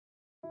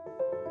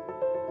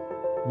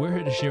We're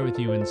here to share with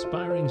you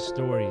inspiring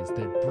stories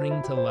that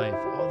bring to life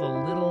all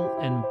the little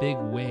and big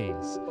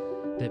ways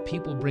that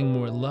people bring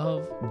more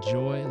love,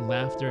 joy,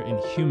 laughter, and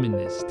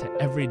humanness to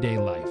everyday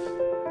life.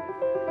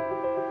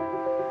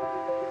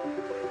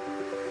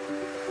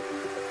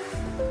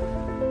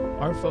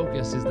 Our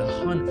focus is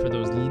the hunt for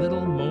those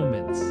little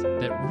moments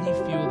that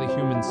refuel the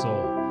human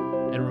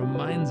soul and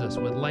reminds us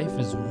what life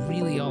is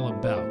really all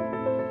about.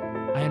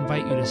 I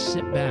invite you to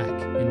sit back,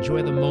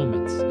 enjoy the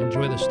moments,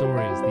 enjoy the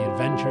stories, the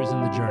adventures,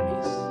 and the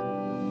journeys.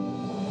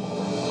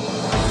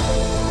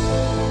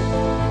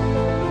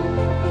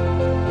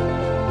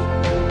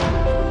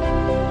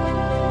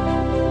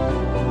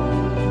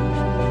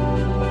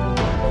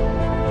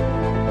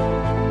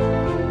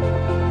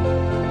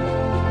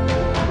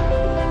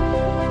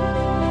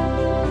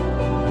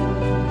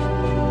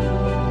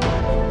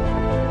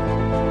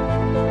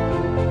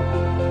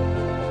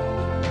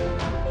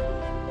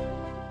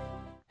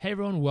 Hey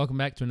everyone, welcome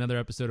back to another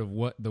episode of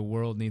What the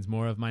World Needs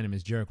More of. My name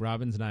is Jarek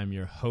Robbins, and I am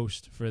your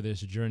host for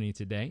this journey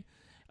today.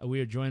 We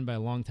are joined by a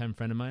longtime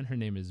friend of mine. Her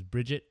name is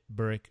Bridget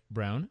Burrick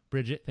Brown.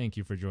 Bridget, thank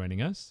you for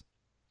joining us.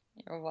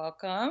 You're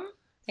welcome.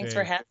 Thanks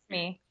for having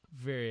me.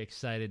 Very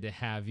excited to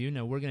have you.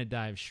 Now we're going to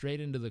dive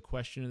straight into the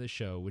question of the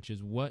show, which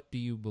is, what do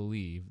you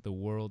believe the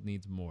world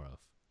needs more of?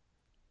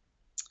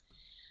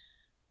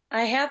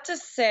 I have to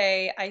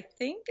say, I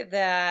think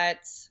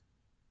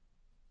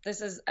this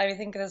is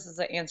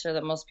the answer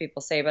that most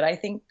people say, but I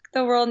think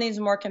the world needs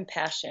more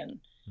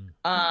compassion.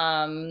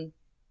 I'm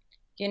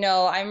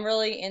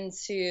really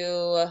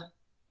into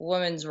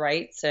women's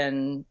rights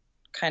and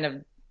kind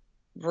of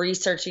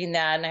researching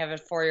that. And I have a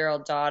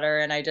 4-year-old daughter,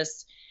 and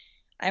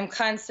I'm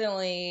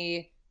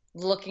constantly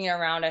looking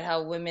around at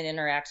how women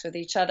interact with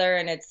each other.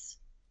 And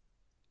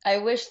I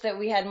wish that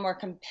we had more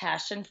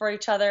compassion for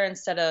each other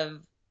instead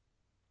of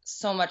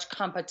so much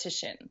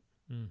competition.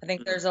 I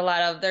think this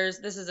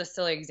is a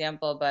silly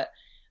example, but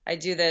I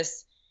do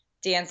this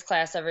dance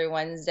class every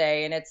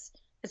Wednesday, and it's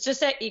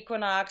just at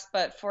Equinox,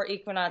 but for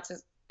Equinox,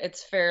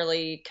 it's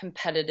fairly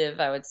competitive,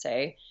 I would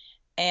say.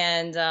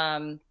 And,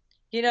 I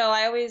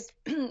always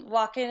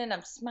walk in and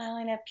I'm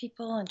smiling at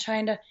people and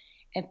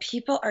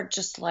people are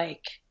just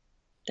like,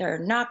 they're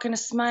not going to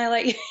smile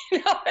at you,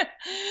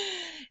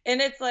 And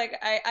it's like,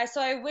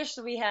 so I wish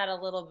we had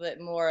a little bit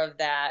more of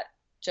that,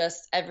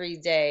 just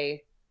the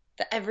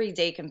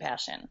everyday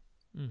compassion.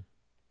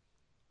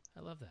 I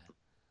love that.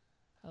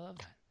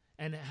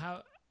 And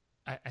how,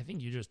 I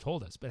think you just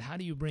told us, but how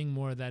do you bring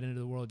more of that into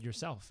the world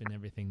yourself in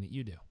everything that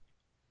you do?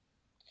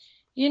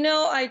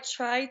 I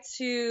try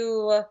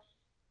to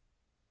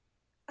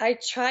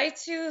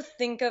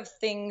think of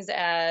things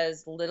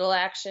as little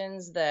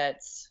actions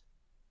that,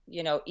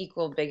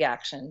 equal big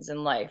actions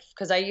in life.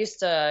 Because I used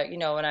to,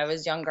 when I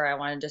was younger, I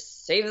wanted to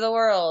save the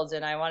world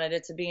and I wanted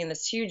it to be in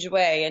this huge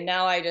way. And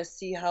now I just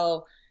see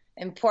how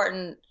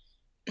important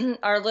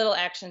our little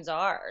actions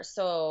are.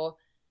 So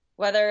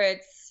whether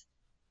it's,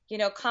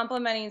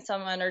 complimenting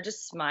someone or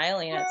just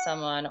smiling at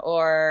someone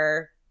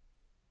or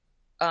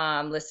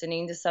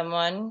listening to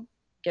someone,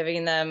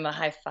 giving them a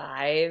high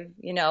five,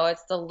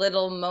 it's the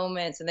little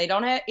moments, and they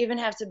don't even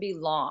have to be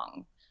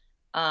long.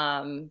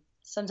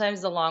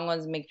 Sometimes the long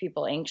ones make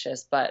people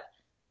anxious, but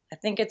I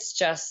think it's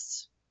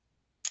just,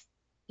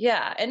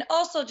 yeah. And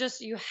also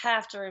just, you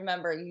have to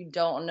remember, you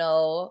don't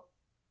know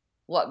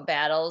what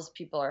battles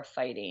people are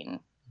fighting.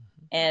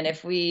 And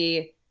if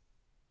we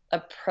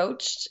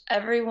approached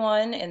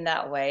everyone in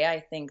that way, I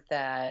think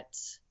that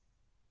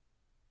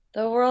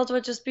the world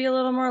would just be a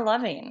little more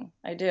loving.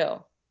 I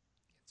do.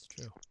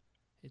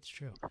 It's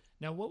true.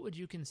 Now, what would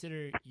you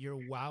consider your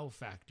wow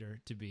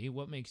factor to be?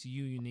 What makes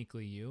you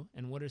uniquely you?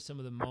 And what are some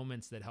of the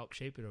moments that help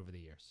shape it over the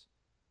years?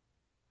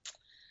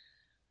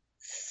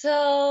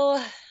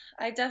 So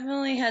I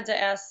definitely had to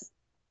ask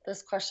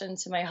this question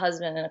to my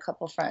husband and a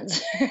couple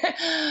friends.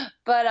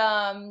 But,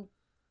 I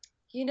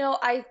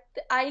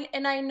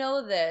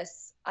know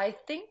this, I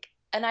think,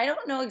 and I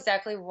don't know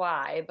exactly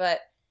why, but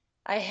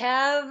I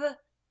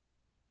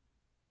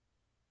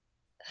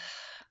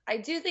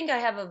do think I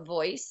have a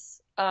voice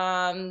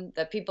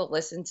that people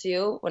listen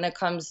to when it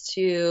comes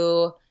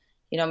to,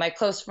 my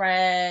close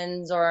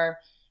friends or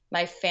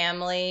my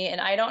family. And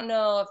I don't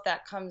know if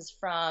that comes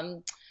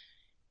from,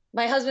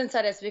 my husband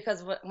said it's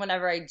because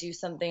whenever I do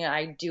something,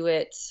 I do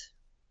it,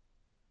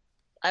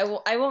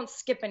 I won't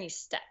skip any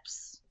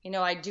steps.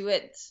 I do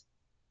it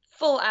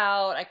full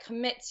out. I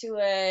commit to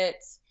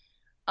it.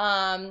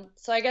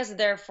 So I guess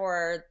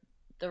therefore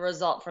the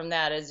result from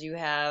that is you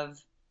have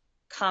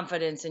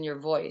confidence in your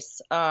voice.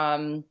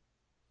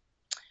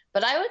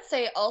 But I would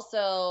say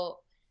also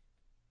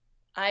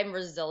I'm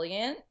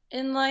resilient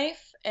in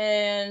life.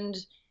 And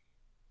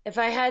if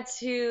I had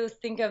to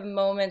think of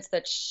moments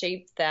that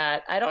shaped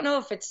that, I don't know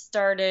if it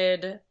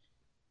started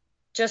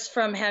just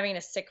from having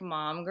a sick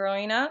mom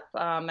growing up.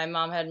 My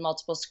mom had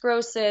multiple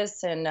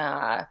sclerosis, and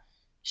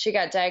she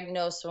got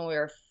diagnosed when we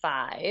were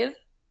 5.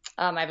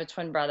 I have a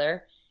twin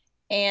brother.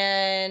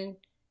 And,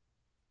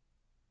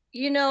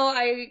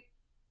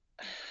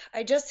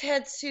 I just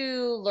had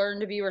to learn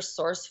to be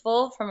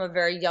resourceful from a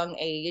very young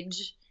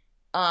age.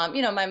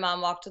 My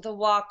mom walked with a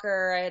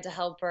walker. I had to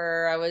help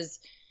her. I was,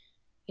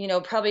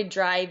 probably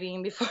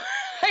driving before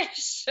I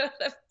should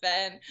have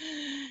been.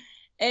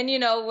 And,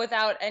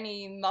 without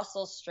any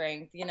muscle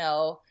strength,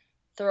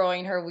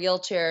 throwing her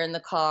wheelchair in the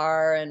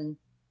car. And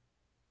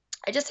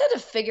I just had to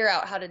figure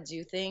out how to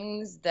do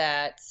things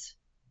that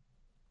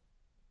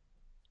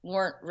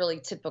weren't really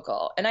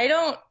typical. And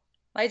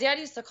my dad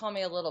used to call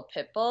me a little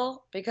pit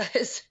bull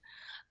because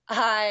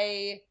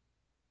I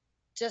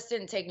just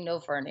didn't take no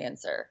for an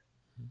answer.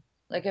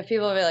 Like if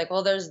people would be like,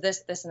 well, there's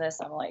this, this, and this.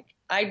 I'm like,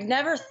 I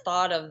never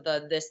thought of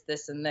the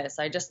this, and this.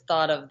 I just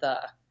thought of the,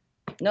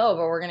 no,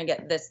 but we're going to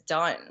get this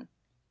done.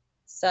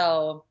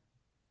 So,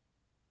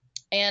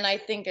 and I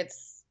think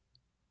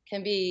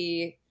can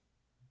be,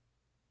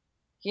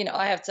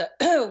 I have to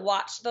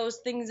watch those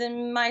things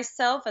in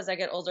myself as I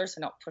get older so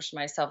I don't push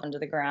myself into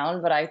the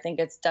ground. But I think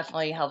it's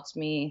definitely helped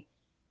me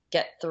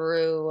get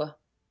through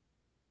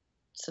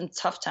some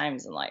tough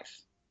times in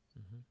life.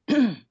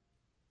 Mm-hmm.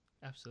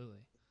 Absolutely.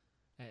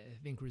 I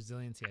think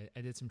resiliency,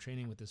 I did some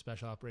training with the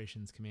Special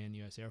Operations Command,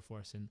 U.S. Air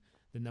Force, and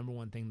the number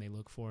one thing they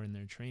look for in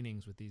their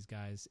trainings with these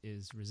guys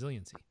is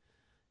resiliency.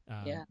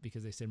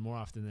 Because they said more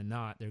often than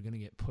not, they're going to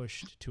get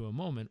pushed to a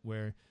moment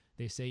where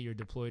they say you're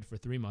deployed for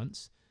 3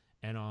 months,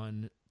 and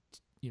on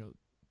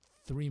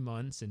 3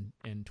 months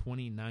and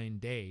 29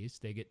 days,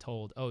 they get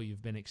told, oh,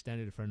 you've been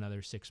extended for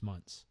another 6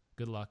 months.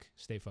 Good luck.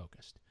 Stay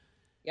focused.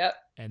 Yep.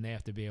 And they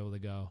have to be able to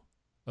go,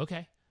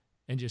 okay,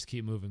 and just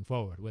keep moving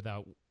forward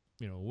without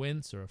a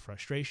wince or a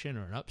frustration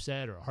or an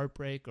upset or a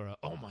heartbreak or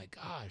oh my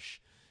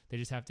gosh. They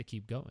just have to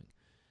keep going.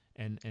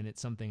 And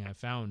it's something I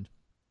found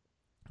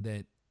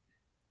that,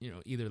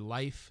 either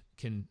life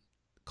can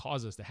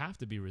cause us to have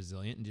to be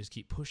resilient and just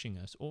keep pushing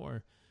us,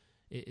 or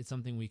it's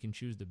something we can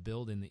choose to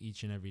build in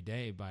each and every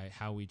day by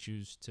how we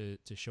choose to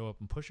show up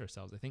and push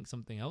ourselves. I think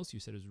something else you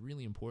said is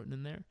really important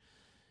in there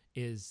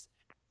is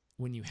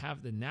when you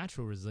have the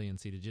natural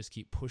resiliency to just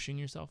keep pushing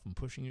yourself and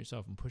pushing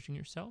yourself and pushing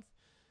yourself,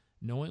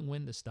 knowing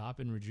when to stop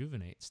and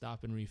rejuvenate,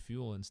 stop and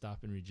refuel, and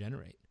stop and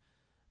regenerate.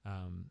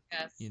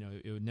 Yes.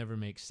 It would never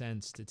make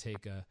sense to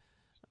take it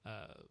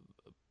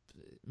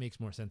makes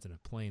more sense in a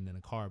plane than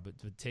a car, but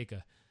to take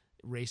a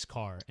race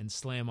car and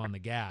slam on the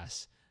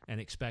gas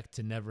and expect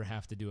to never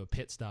have to do a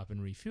pit stop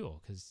and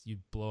refuel, because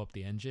you'd blow up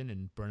the engine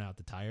and burn out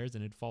the tires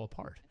and it'd fall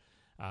apart.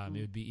 It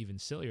would be even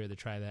sillier to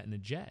try that in a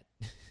jet.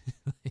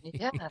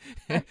 Yeah.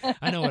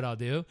 I know what I'll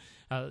do.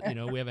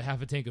 We have a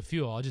half a tank of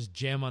fuel. I'll just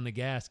jam on the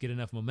gas, get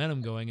enough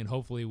momentum going, and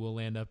hopefully we'll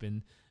land up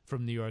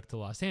from New York to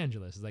Los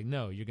Angeles. It's like,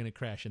 no, you're going to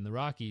crash in the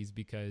Rockies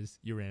because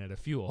you ran out of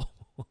fuel.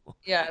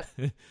 Yes.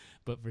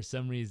 But for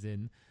some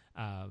reason,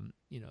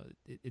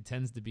 it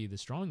tends to be the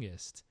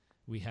strongest.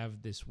 We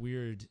have this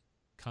weird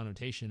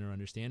connotation or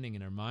understanding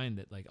in our mind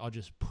that like, I'll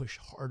just push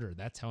harder.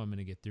 That's how I'm going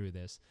to get through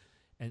this.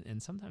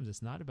 And sometimes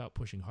it's not about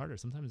pushing harder.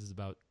 Sometimes it's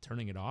about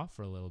turning it off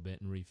for a little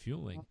bit and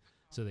refueling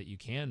so that you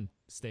can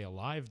stay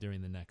alive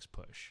during the next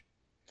push.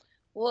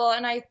 Well,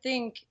 and I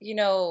think,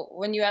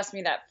 when you asked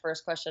me that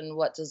first question,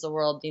 what does the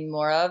world need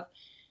more of?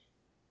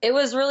 It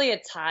was really a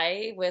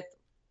tie with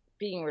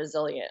being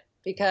resilient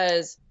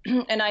because,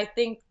 and I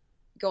think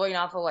going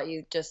off of what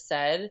you just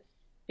said,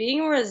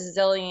 being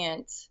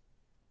resilient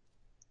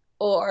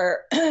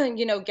or,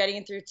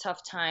 getting through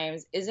tough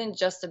times isn't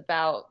just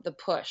about the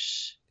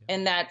push. Yeah.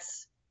 And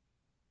that's,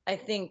 I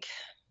think,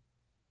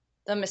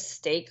 the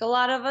mistake a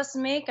lot of us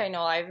make. I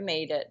know I've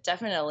made it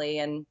definitely,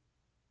 and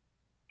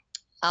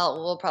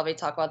we'll probably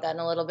talk about that in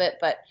a little bit,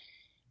 but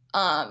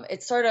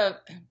it's sort of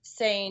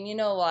saying, you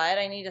know what,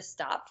 I need to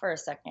stop for a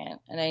second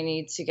and I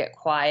need to get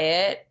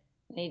quiet.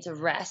 I need to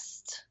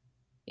rest.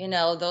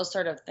 Those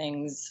sort of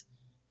things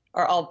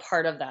are all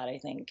part of that, I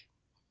think.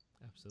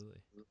 Absolutely.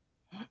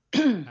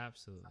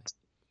 Absolutely.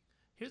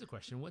 Here's a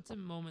question. What's a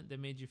moment that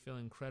made you feel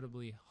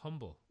incredibly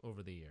humble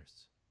over the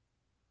years?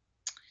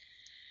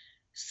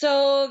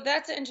 So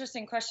that's an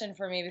interesting question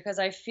for me because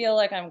I feel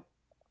like I'm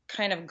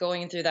kind of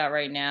going through that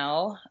right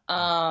now.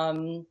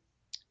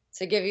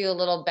 To give you a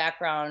little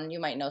background, you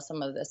might know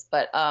some of this,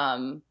 but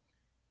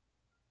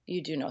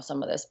you do know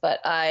some of this. But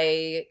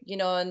I,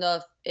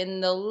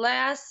 in the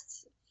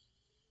last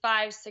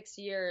 5-6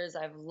 years,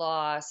 I've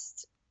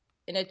lost,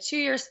 in a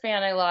 2-year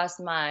span, I lost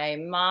my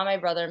mom, my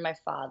brother, and my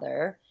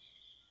father.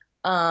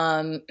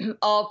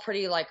 All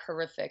pretty like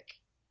horrific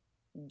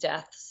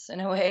deaths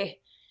in a way.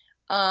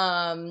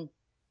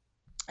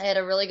 I had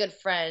a really good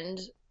friend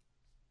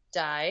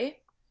die.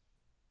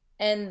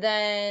 And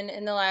then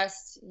in the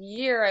last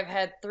year, I've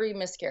had 3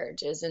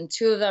 miscarriages, and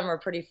 2 of them were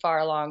pretty far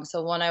along.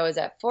 So one I was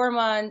at 4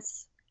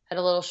 months, had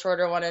a little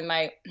shorter one, and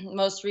my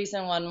most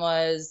recent one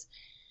was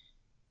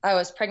I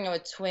was pregnant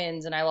with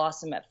twins, and I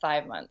lost them at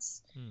 5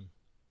 months.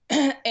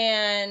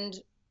 And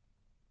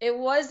it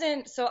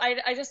wasn't, so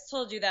I just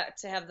told you that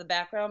to have the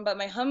background, but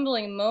my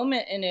humbling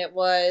moment in it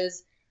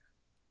was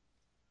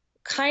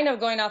kind of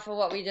going off of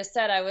what we just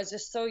said. I was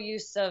just so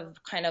used to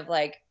kind of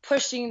like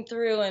pushing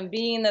through and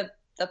being the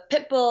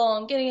pit bull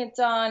and getting it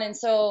done. And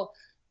so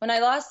when I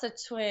lost the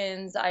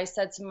twins, I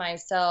said to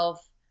myself,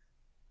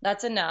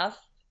 that's enough.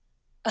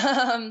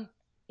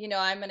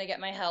 I'm going to get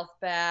my health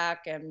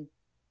back and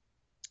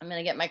I'm going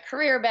to get my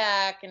career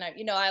back. And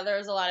there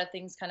was a lot of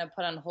things kind of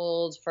put on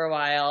hold for a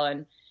while.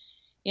 And,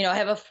 I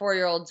have a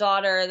 4-year-old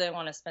daughter that I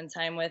want to spend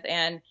time with.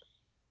 And,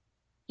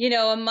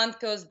 a month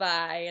goes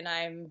by and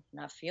I'm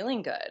not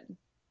feeling good.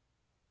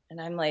 And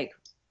I'm like,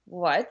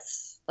 what?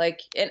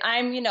 Like, and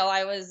I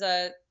was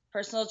a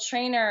personal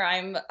trainer.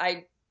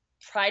 I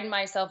pride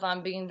myself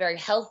on being very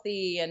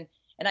healthy and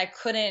I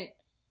couldn't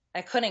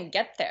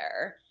get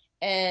there.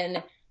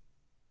 And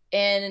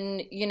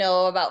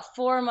about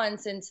 4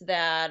 months into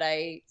that,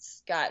 I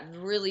got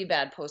really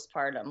bad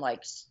postpartum,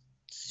 like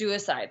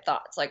suicide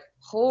thoughts, like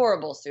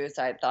horrible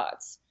suicide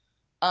thoughts.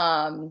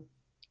 And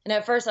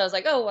at first I was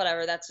like, oh,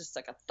 whatever, that's just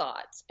like a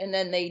thought. And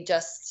then they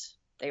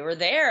were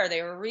there,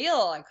 they were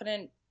real. I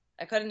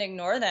couldn't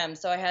ignore them.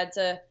 So I had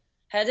to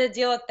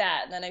deal with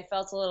that. And then I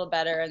felt a little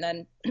better. And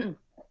then,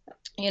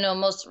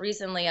 most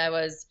recently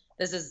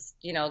this is,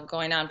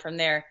 going on from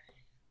there.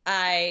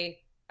 I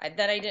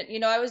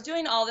was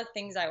doing all the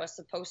things I was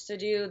supposed to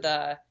do,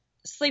 the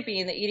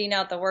sleeping, the eating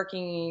out, the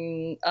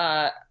working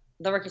out,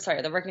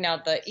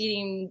 the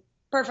eating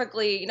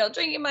perfectly,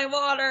 drinking my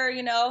water,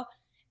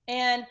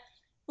 and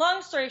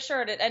long story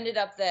short, it ended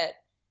up that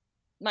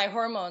my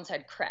hormones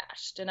had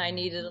crashed and I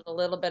needed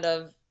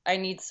I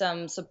need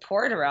some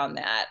support around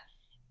that.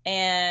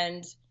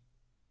 And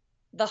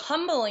the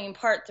humbling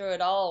part through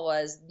it all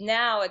was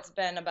now it's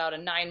been about a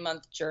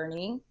 9-month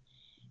journey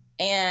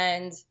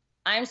and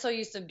I'm so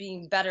used to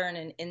being better in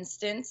an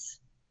instant.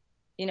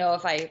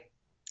 If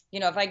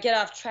I get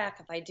off track,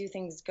 if I do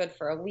things good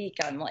for a week,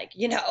 I'm like,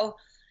 I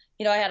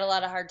had a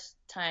lot of hard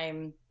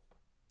time.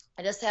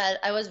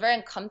 I was very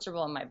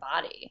uncomfortable in my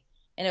body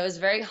and it was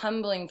very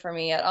humbling for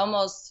me. It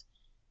almost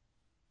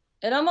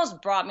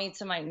brought me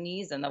to my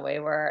knees in the way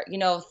where,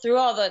 through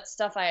all the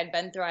stuff I had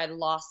been through, I had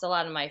lost a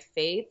lot of my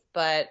faith,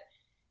 but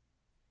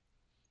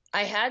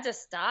I had to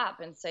stop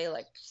and say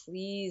like,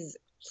 please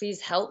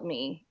help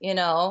me,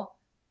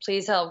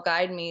 please help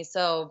guide me.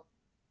 So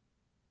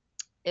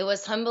it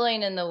was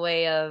humbling in the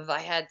way of I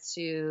had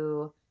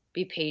to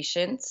be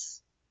patient.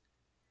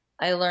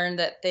 I learned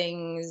that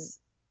things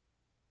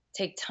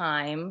take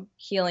time.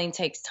 Healing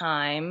takes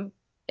time.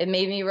 It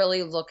made me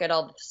really look at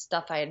all the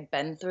stuff I had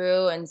been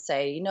through and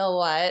say, you know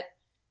what?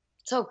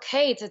 It's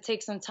okay to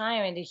take some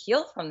time and to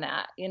heal from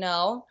that,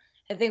 I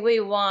think we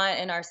want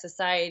in our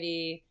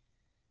society,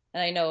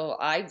 and I know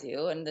I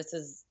do, and this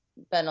has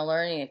been a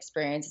learning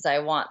experience, is I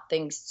want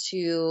things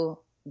to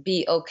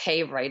be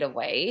okay right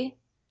away.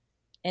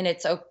 And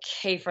it's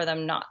okay for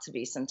them not to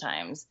be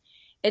sometimes.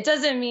 It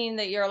doesn't mean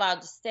that you're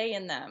allowed to stay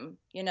in them,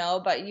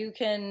 but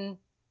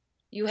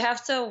you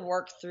have to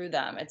work through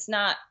them. It's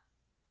not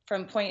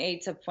from point A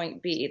to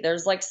point B.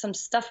 There's like some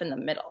stuff in the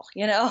middle,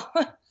 Yeah.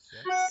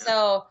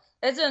 So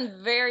it's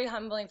been very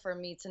humbling for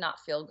me to not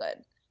feel good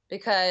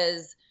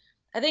because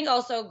I think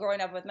also growing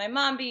up with my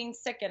mom being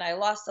sick and I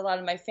lost a lot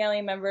of my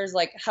family members,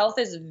 like health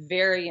is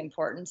very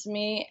important to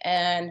me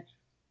and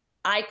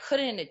I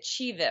couldn't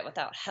achieve it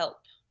without help.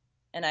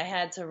 And I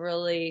had to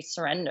really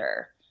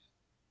surrender.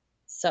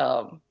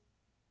 So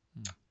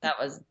that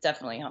was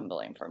definitely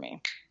humbling for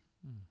me.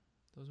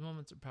 Those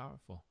moments are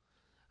powerful.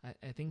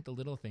 I think the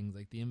little things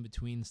like the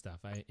in-between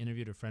stuff. I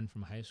interviewed a friend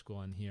from high school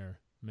on here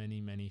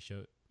many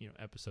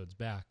episodes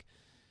back,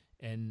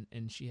 and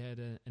she had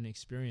an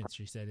experience.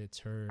 She said it's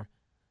her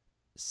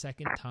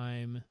second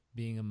time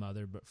being a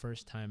mother, but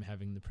first time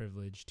having the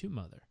privilege to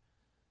mother.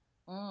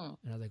 And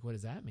I was like, what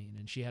does that mean?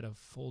 And she had a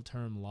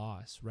full-term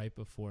loss right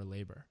before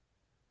labor.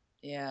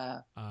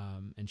 Yeah.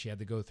 And she had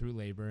to go through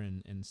labor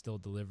and still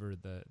deliver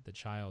the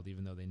child,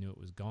 even though they knew it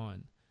was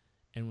gone.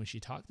 And when she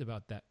talked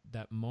about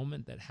that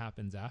moment that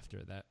happens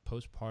after, that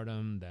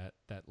postpartum,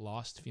 that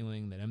lost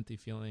feeling, that empty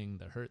feeling,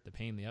 the hurt, the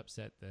pain, the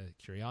upset, the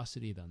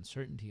curiosity, the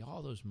uncertainty,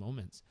 all those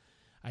moments,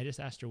 I just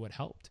asked her what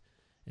helped.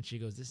 And she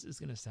goes, this is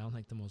going to sound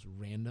like the most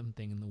random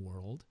thing in the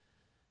world.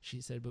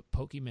 She said, but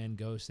Pokemon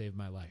Go saved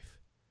my life.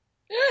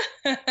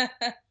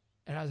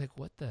 And I was like,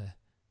 what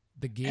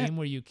the game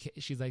where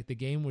she's like, the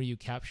game where you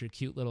capture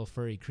cute little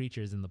furry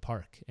creatures in the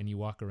park and you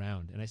walk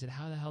around. And I said,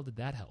 how the hell did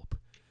that help?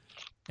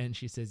 And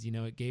she says,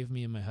 it gave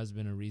me and my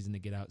husband a reason to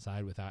get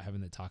outside without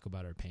having to talk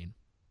about our pain.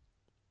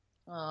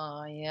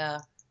 Oh, yeah.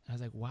 I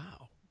was like,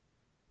 wow,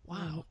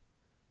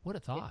 what a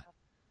thought.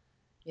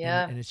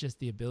 Yeah. And it's just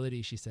the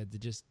ability, she said, to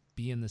just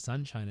be in the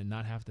sunshine and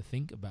not have to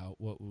think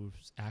about what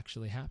was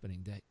actually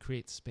happening, to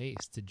create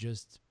space to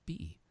just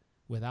be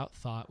without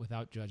thought,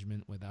 without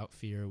judgment, without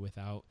fear,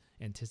 without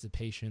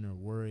anticipation or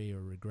worry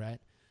or regret,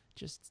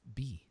 just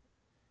be.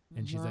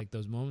 And she's like,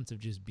 those moments of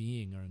just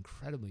being are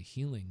incredibly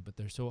healing, but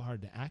they're so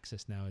hard to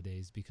access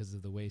nowadays because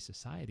of the way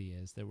society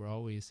is, that we're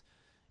always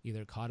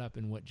either caught up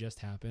in what just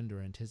happened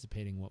or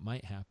anticipating what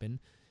might happen.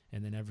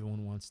 And then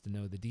everyone wants to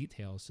know the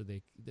details. So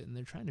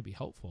they're trying to be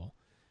helpful.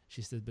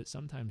 She said, but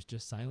sometimes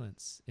just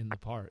silence in the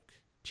park,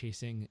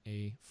 chasing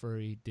a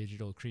furry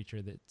digital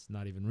creature that's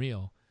not even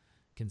real,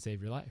 can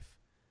save your life.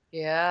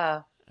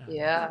 Yeah.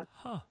 Yeah.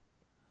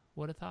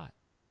 What a thought.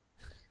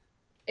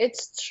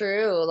 It's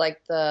true.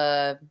 Like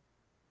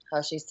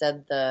how she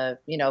said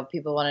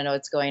people want to know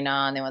what's going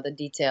on. They want the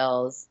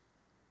details.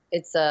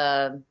 It's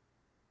can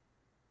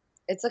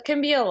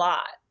be a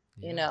lot,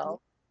 Yeah.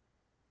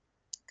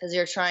 because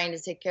you're trying to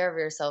take care of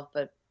yourself.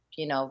 But,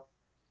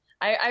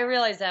 I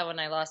realized that when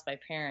I lost my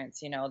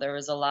parents, there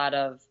was a lot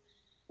of,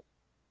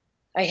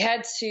 I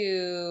had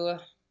to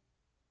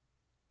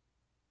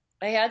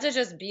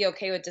just be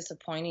okay with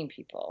disappointing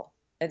people.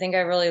 I think I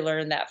really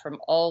learned that from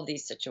all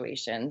these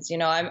situations.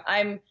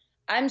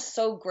 I'm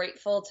so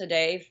grateful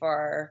today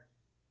for,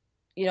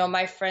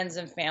 my friends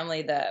and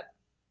family that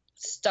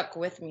stuck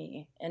with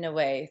me in a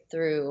way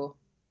through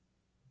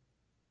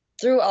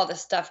all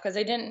this stuff, because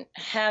I didn't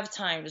have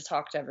time to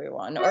talk to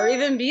everyone or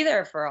even be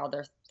there for all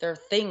their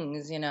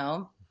things.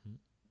 Hmm.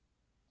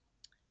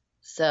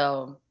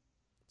 So,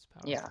 It's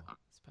powerful. yeah.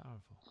 It's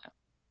powerful.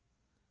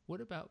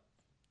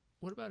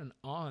 What about an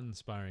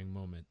awe-inspiring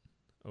moment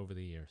over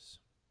the years?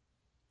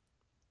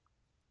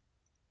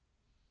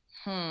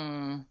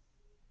 You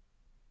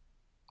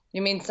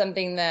mean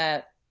something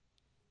that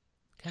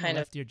Kind of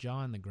left your jaw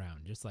on the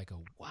ground, just like a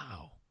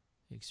wow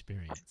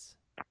experience.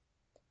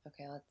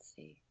 Okay, let's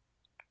see.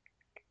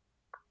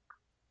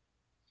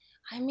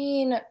 I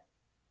mean,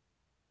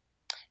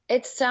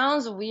 it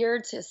sounds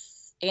weird to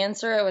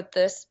answer it with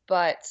this,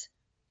 but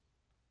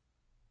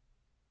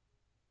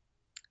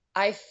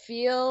I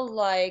feel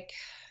like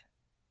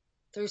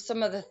through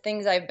some of the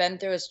things I've been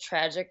through, as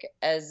tragic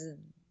as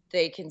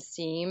they can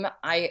seem,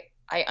 I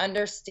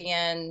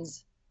understand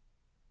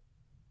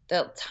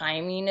that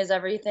timing is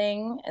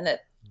everything and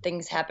that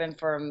things happen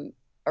for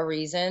a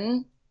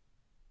reason.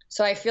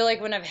 So I feel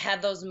like when I've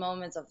had those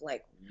moments of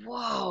like,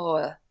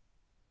 whoa,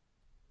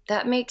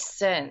 that makes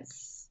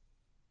sense.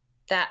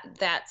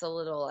 That's a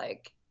little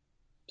like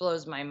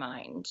blows my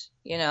mind,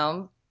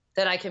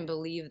 that I can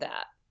believe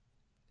that.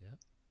 Yeah.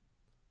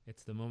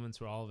 It's the moments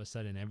where all of a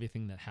sudden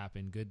everything that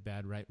happened, good,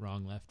 bad, right,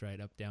 wrong, left,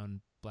 right, up,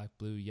 down, black,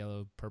 blue,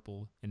 yellow,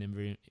 purple, and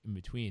in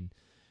between.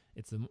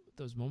 It's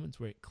those moments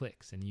where it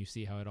clicks and you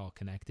see how it all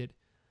connected,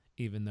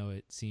 even though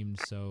it seemed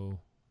so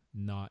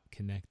not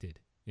connected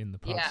in the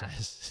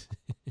process.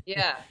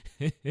 Yeah.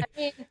 I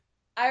mean,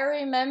 I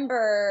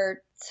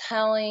remember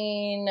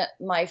telling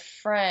my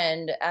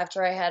friend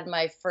after I had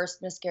my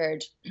first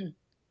miscarriage, and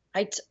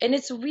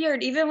it's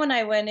weird, even when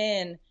I went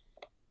in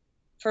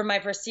for my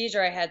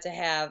procedure I had to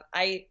have,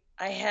 I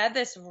had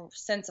this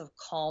sense of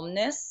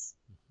calmness.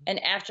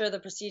 And after the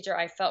procedure,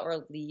 I felt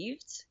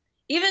relieved,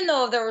 even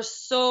though there was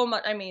so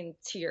much,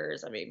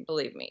 tears.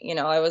 Believe me,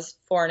 I was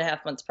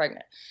 4.5 months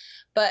pregnant,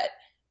 but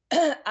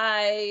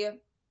I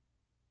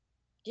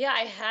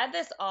had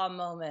this awe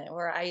moment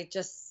where I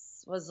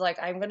just was like,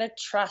 I'm going to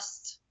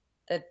trust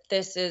that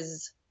this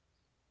is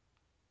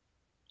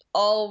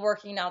all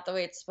working out the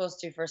way it's supposed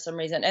to for some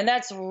reason. And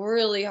that's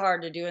really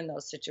hard to do in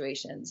those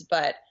situations.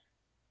 But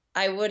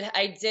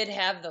I did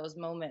have those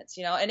moments,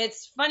 and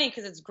it's funny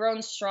because it's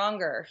grown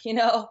stronger,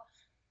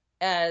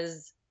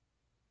 as,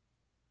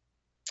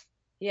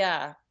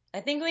 yeah,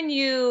 I think when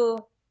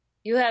you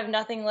have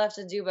nothing left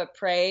to do but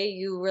pray,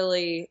 you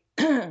really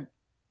you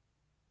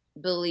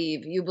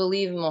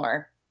believe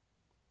more.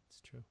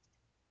 It's true.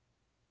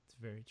 It's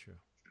very true.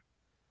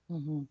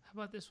 Mm-hmm. How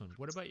about this one?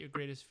 What about your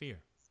greatest fear?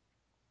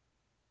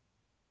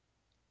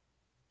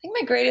 I think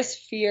my greatest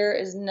fear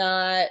is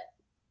not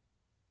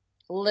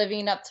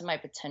living up to my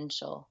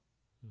potential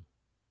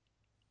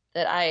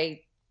that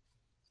I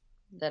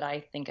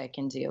think I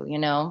can do,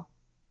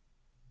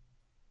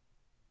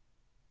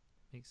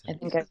 Makes sense. I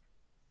think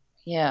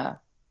yeah.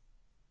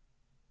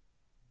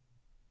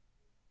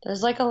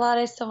 There's like a lot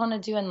I still want to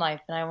do in life,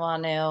 and I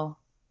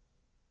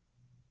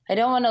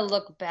don't want to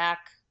look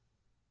back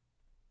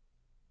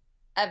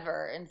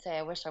ever and say,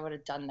 I wish I would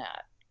have done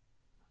that.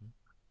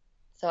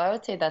 So I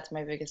would say that's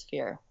my biggest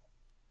fear.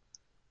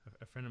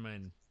 A friend of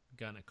mine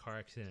got in a car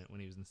accident when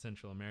he was in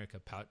Central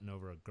America, pouting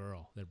over a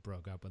girl that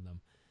broke up with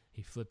him.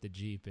 He flipped a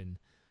Jeep and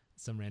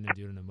some random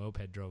dude on a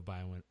moped drove by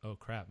and went, oh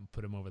crap, and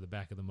put him over the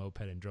back of the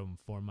moped and drove him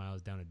 4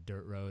 miles down a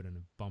dirt road and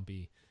a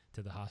bumpy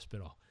to the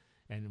hospital.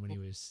 And when he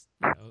was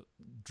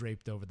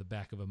draped over the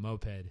back of a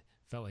moped,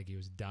 felt like he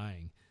was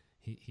dying.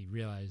 He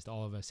realized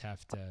all of us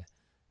have to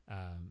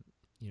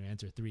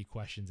answer 3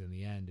 questions in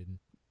the end. And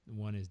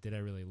one is, did I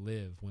really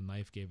live when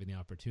life gave me the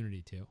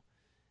opportunity to?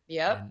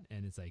 Yep.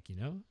 And it's like,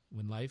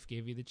 when life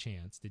gave you the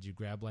chance, did you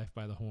grab life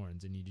by the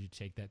horns and did you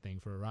take that thing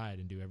for a ride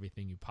and do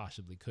everything you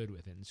possibly could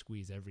with it and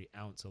squeeze every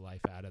ounce of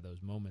life out of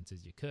those moments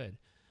as you could?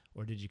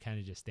 Or did you kind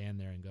of just stand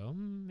there and go,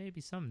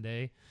 maybe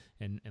someday,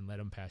 and let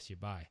them pass you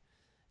by?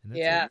 And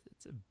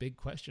that's a big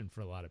question for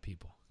a lot of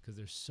people, because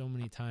there's so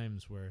many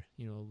times where,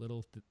 a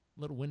little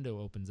window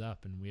opens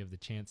up and we have the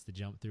chance to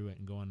jump through it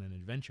and go on an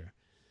adventure.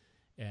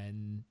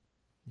 And,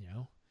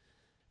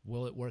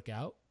 will it work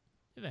out?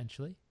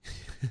 Eventually.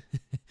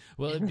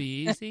 Will it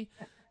be easy?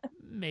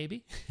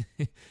 Maybe.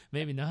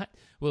 Maybe not.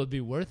 Will it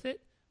be worth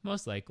it?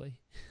 Most likely.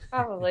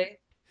 Probably.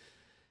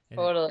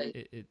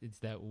 Totally. It's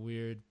that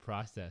weird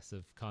process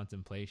of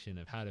contemplation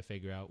of how to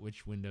figure out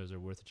which windows are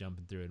worth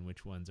jumping through and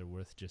which ones are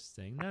worth just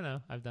saying,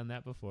 no, I've done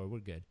that before, we're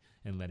good,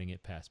 and letting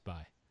it pass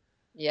by.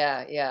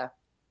 Yeah, yeah.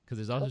 Because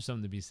there's also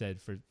something to be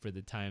said for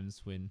the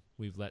times when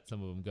we've let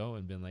some of them go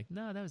and been like,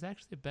 no, that was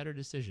actually a better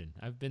decision.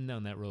 I've been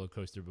down that roller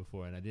coaster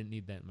before, and I didn't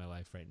need that in my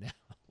life right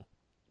now.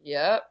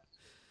 Yep.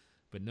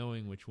 But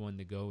knowing which one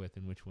to go with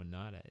and which one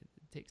not, it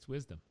takes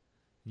wisdom.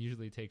 It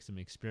usually takes some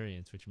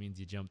experience, which means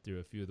you jump through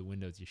a few of the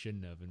windows you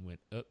shouldn't have and went,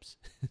 oops.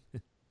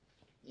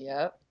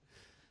 Yep.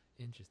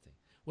 Interesting.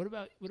 What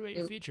about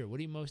your future? What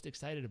are you most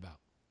excited about?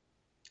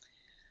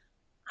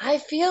 I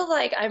feel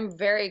like I'm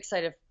very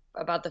excited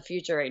about the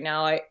future right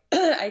now. I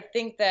I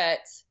think that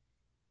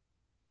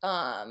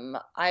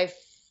I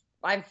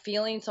I'm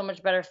feeling so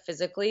much better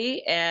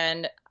physically,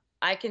 and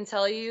I can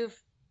tell you,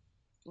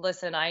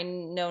 listen, I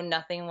know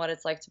nothing what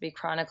it's like to be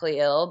chronically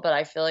ill, but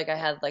I feel like I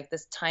had like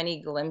this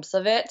tiny glimpse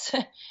of it.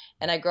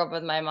 And I grew up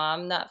with my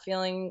mom not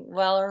feeling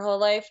well her whole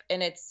life,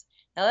 and it's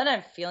now that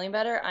I'm feeling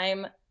better,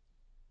 I'm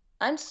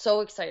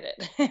so excited.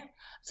 I'm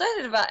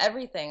excited about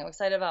everything. I'm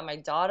excited about my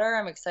daughter.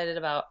 I'm excited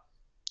about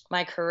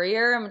my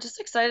career. I'm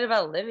just excited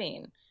about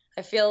living.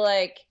 I feel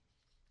like,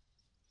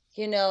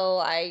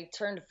 I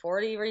turned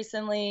 40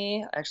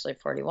 recently, actually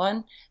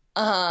 41.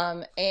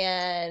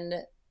 And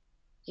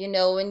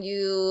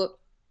when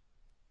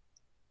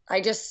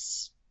I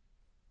just,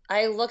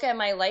 I look at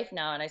my life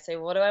now and I say,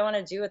 what do I want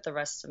to do with the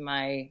rest of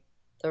my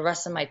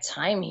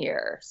time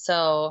here?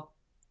 So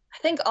I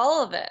think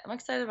all of it. I'm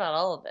excited about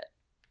all of it.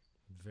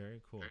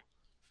 Very cool.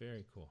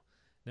 Very cool.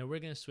 Now we're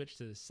going to switch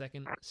to the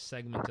second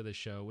segment of the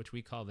show, which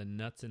we call the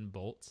nuts and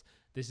bolts.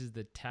 This is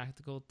the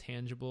tactical,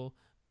 tangible,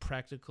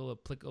 practical,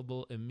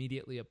 applicable,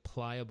 immediately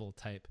applicable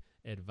type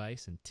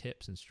advice and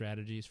tips and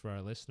strategies for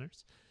our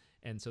listeners.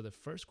 And so the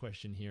first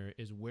question here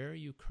is, where are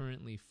you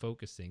currently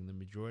focusing the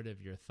majority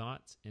of your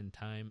thoughts and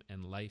time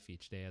and life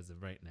each day as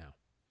of right now?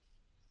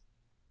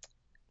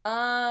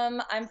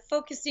 I'm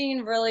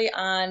focusing really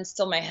on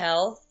still my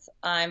health.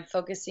 I'm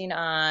focusing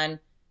on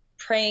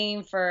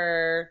praying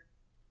for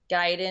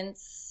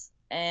guidance,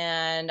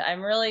 and I've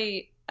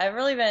really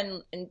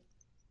been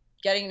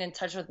getting in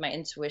touch with my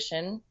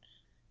intuition.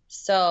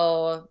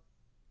 So,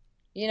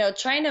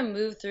 trying to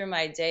move through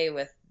my day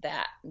with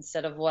that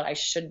instead of what I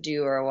should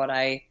do or what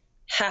I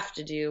have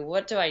to do.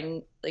 What do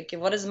I like?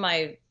 What does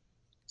my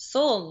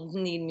soul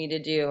need me to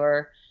do?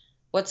 Or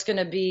what's going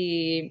to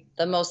be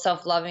the most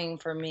self-loving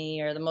for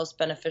me or the most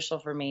beneficial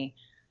for me?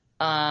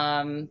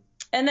 Um,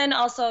 and then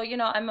also,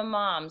 I'm a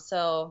mom,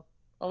 so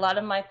a lot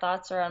of my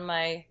thoughts are on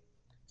my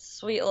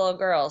sweet little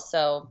girl.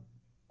 So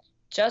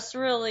just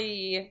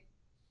really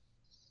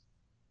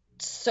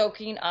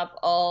soaking up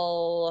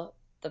all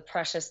the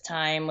precious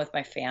time with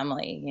my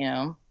family.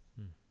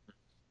 Hmm,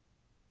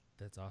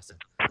 that's awesome.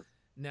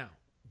 Now,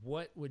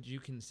 what would you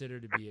consider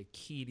to be a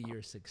key to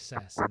your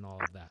success in all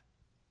of that?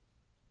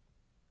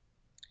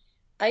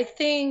 I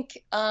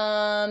think,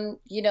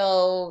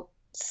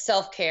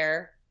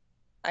 self-care.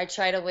 I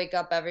try to wake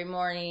up every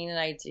morning and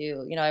I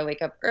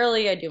wake up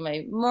early. I do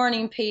my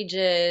morning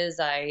pages.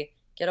 I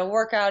get a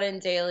workout in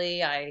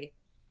daily. I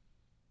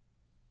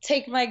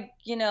take my,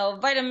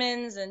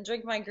 vitamins and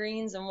drink my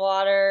greens and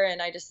water.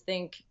 And I just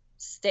think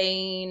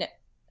staying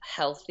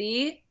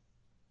healthy,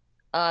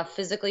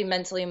 physically,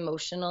 mentally,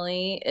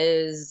 emotionally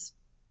is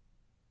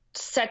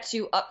sets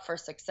you up for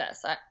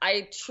success.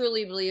 I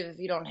truly believe if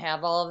you don't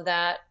have all of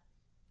that,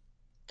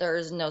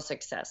 there's no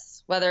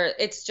success. Whether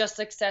it's just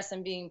success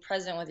in being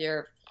present with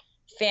your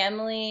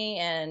family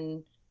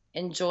and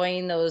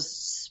enjoying those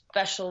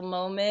special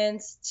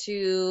moments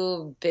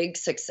to big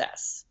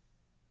success,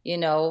 you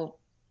know,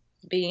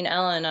 being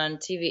Ellen on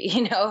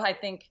TV, I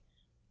think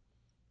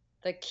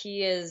the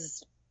key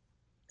is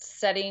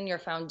setting your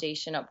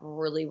foundation up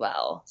really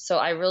well. So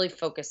I really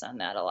focus on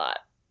that a lot.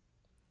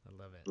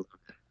 I love it.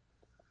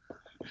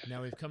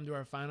 Now we've come to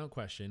our final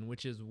question,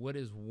 which is, what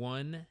is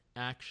one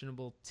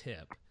actionable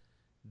tip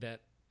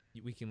that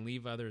we can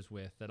leave others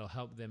with that'll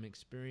help them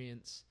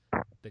experience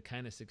the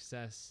kind of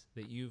success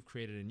that you've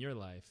created in your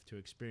life to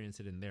experience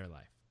it in their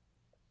life?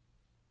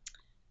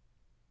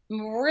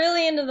 I'm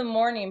really into the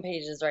morning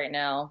pages right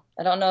now.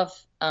 I don't know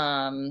if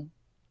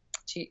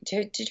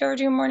did you ever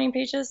do morning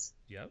pages?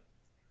 Yep.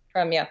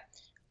 Yeah.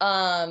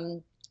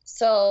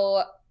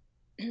 So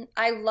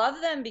I love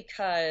them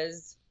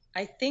because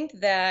I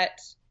think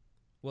that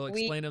Well,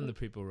 explain them to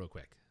people real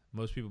quick.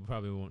 Most people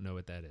probably won't know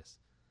what that is.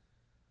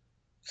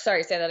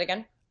 Sorry, say that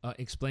again.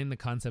 Explain the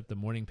concept of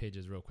morning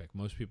pages real quick.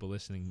 Most people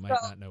listening might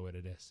not know what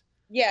it is.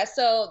 Yeah,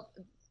 so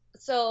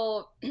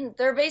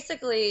they're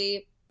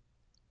basically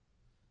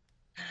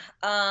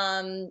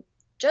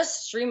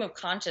just stream of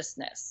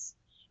consciousness.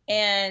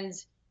 And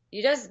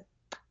you just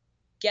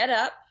get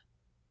up.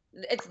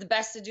 It's the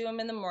best to do them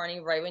in the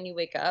morning, right when you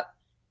wake up.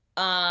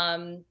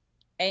 And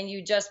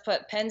you just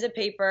put pen to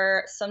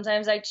paper.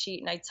 Sometimes I cheat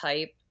and I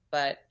type,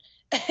 but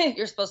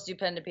you're supposed to do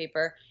pen to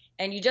paper.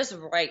 And you just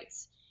write.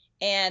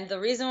 And the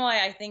reason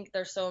why I think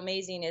they're so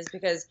amazing is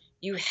because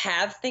you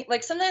have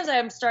like sometimes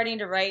I'm starting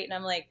to write and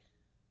I'm like,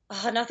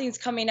 oh, nothing's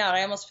coming out.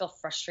 I almost feel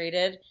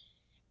frustrated.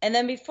 And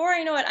then before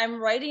I know it,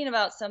 I'm writing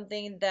about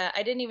something that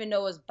I didn't even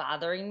know was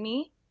bothering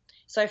me.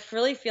 So I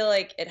really feel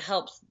like it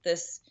helps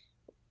this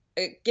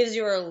it gives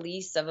you a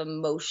release of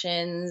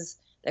emotions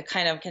that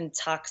kind of can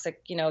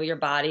toxic, your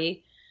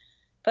body,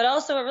 but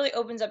also it really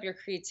opens up your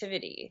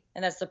creativity,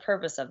 and that's the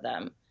purpose of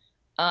them.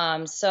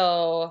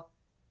 So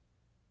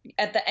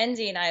at the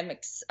ending,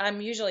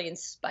 I'm usually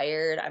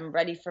inspired. I'm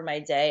ready for my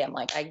day. I'm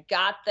like, I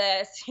got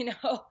this,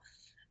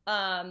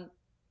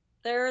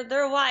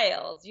 They're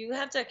wild. You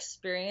have to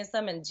experience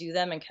them and do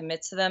them and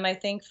commit to them, I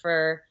think,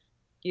 for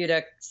you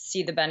to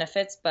see the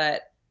benefits,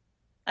 but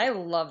I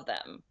love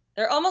them.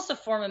 They're almost a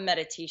form of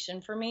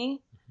meditation for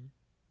me.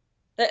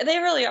 They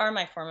really are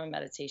my form of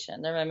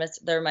meditation.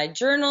 They're my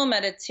journal,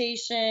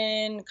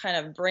 meditation, kind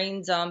of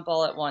brain dump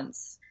all at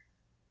once.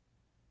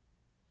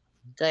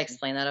 Did I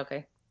explain that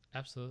okay?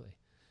 Absolutely.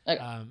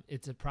 Okay.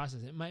 It's a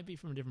process. It might be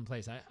from a different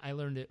place. I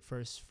learned it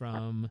first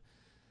from,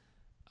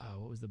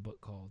 what was the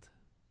book called?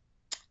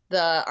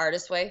 The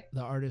Artist's Way.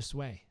 The Artist's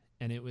Way.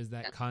 And it was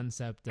that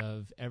concept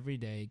of every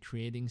day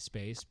creating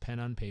space, pen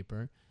on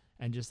paper,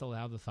 and just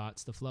allow the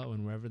thoughts to flow.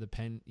 And wherever the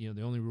pen,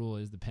 the only rule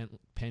is the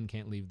pen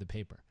can't leave the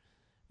paper.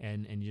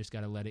 And you just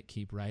got to let it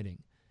keep writing.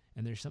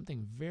 And there's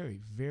something very,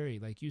 very,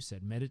 like you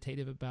said,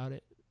 meditative about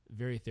it,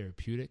 very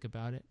therapeutic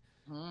about it.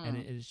 And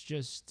it's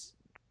just,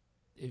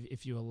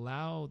 if you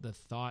allow the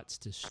thoughts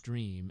to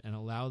stream and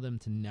allow them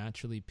to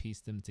naturally piece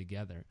them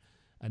together.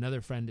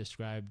 Another friend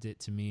described it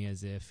to me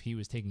as if he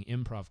was taking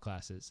improv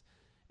classes.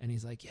 And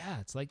he's like, yeah,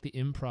 it's like the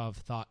improv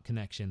thought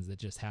connections that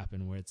just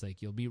happen, where it's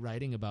like you'll be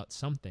writing about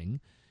something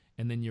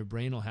and then your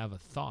brain will have a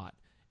thought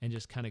and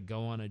just kind of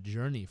go on a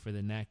journey for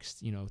the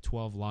next,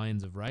 12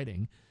 lines of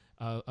writing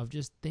of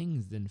just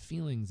things and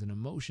feelings and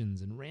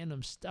emotions and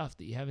random stuff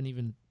that you haven't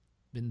even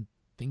been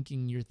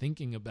thinking you're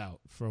thinking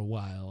about for a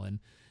while. And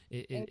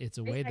it's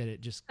a way that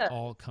it just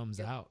all comes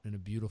out in a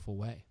beautiful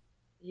way.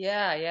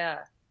 Yeah.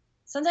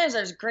 Sometimes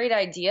there's great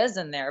ideas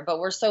in there, but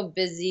we're so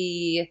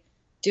busy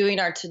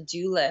doing our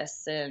to-do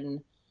lists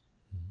and,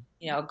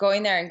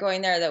 going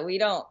there that we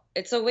don't,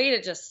 it's a way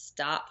to just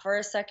stop for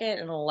a second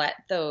and let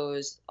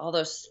all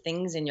those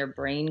things in your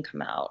brain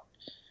come out.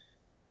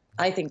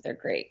 I think they're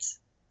great.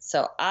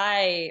 So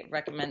I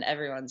recommend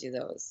everyone do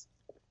those.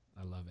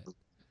 I love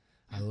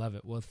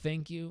it. Well,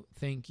 thank you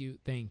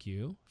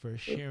for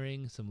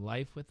sharing some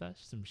life with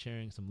us,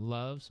 sharing some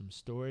love, some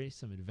stories,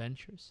 some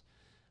adventures.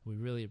 We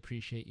really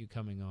appreciate you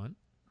coming on.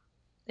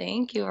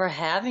 Thank you for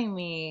having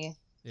me.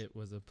 It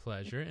was a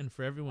pleasure. And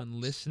for everyone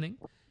listening,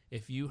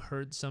 if you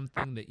heard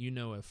something that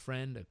a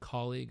friend, a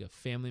colleague, a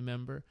family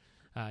member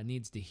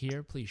needs to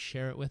hear, please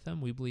share it with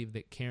them. We believe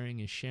that caring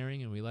is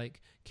sharing, and we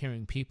like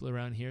caring people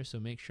around here, so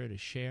make sure to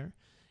share.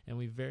 And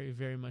we very,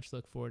 very much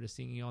look forward to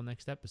seeing you all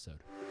next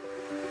episode.